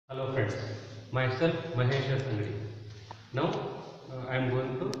Hello friends, myself Mahesh S Angadi. Now I am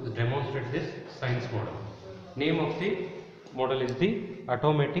going to demonstrate this science model. Name of the model is the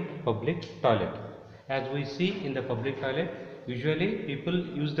automatic public toilet. As we see in the public toilet, usually people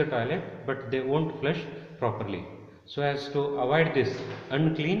use the toilet but they won't flush properly. So as to avoid this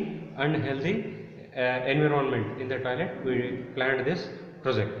unclean, unhealthy environment in the toilet, we planned this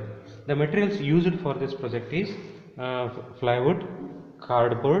project. The materials used for this project is plywood,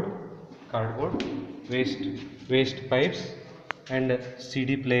 cardboard, cardboard, waste pipes, and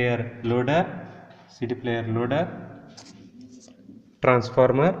CD player loader,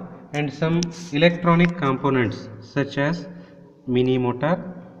 transformer, and some electronic components such as mini motor,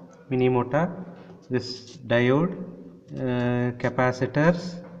 this diode,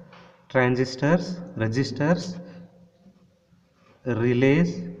 capacitors, transistors, resistors,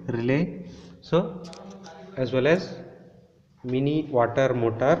 relay, so as well as mini water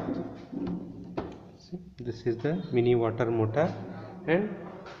motor. See, this is the mini water motor and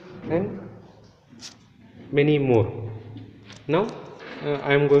many more. Now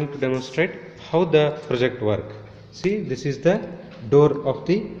I am going to demonstrate how the project work. See, this is the door of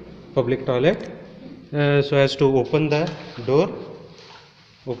the public toilet. So as to open the door,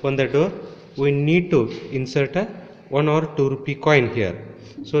 we need to insert a 1 or 2 rupee coin here.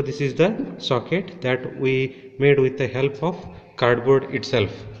 So this is the socket that we made with the help of cardboard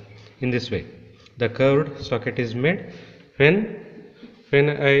itself. In this way the curved socket is made. When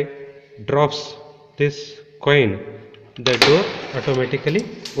I drops this coin, the door automatically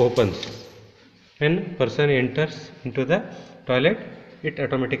opens. When person enters into the toilet, it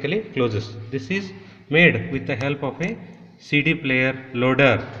automatically closes. This is made with the help of a CD player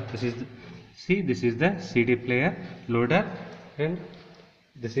loader. This is the CD player loader, and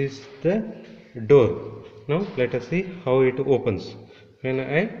this is the door. Now let us see how it opens. When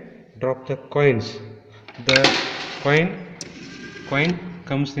I drop the coins, the coin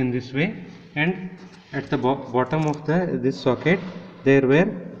comes in this way, and at the bottom of this socket there were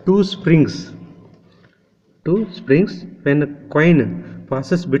two springs. When a coin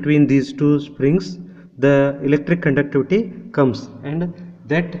passes between these two springs, the electric conductivity comes, and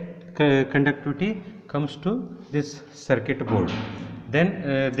that conductivity comes to this circuit board. Then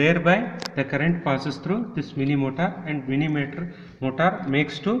thereby the current passes through this mini motor, and mini motor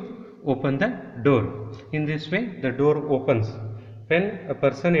makes to open the door. In this way the door opens. When a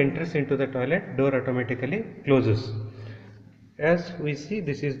person enters into the toilet, door automatically closes. As we see,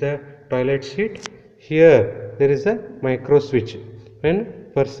 this is the toilet seat. Here there is a micro switch.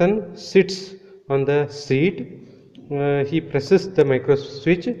 When person sits on the seat, he presses the micro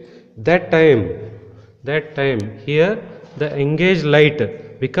switch. That time here the engaged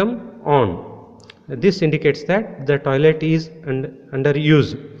light become on. This indicates that the toilet is under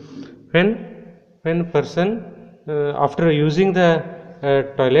use. When person after using the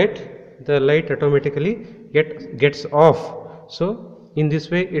toilet, the light automatically gets off. So in this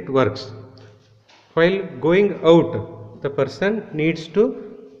way it works. While going out, the person needs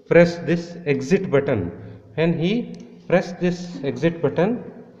to press this exit button. When he press this exit button,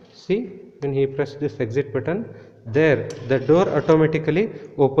 see, when he press this exit button, there the door automatically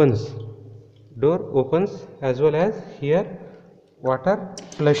opens. Door opens, as well as here water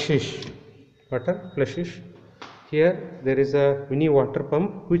flushes. Here there is a mini water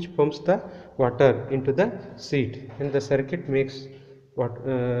pump which pumps the water into the seat, and the circuit makes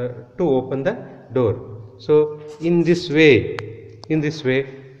to open the door. So in this way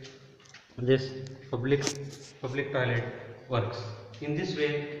this public toilet works. In this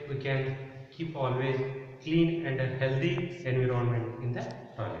way we can keep always clean and a healthy environment in the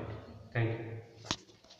toilet. Thank you.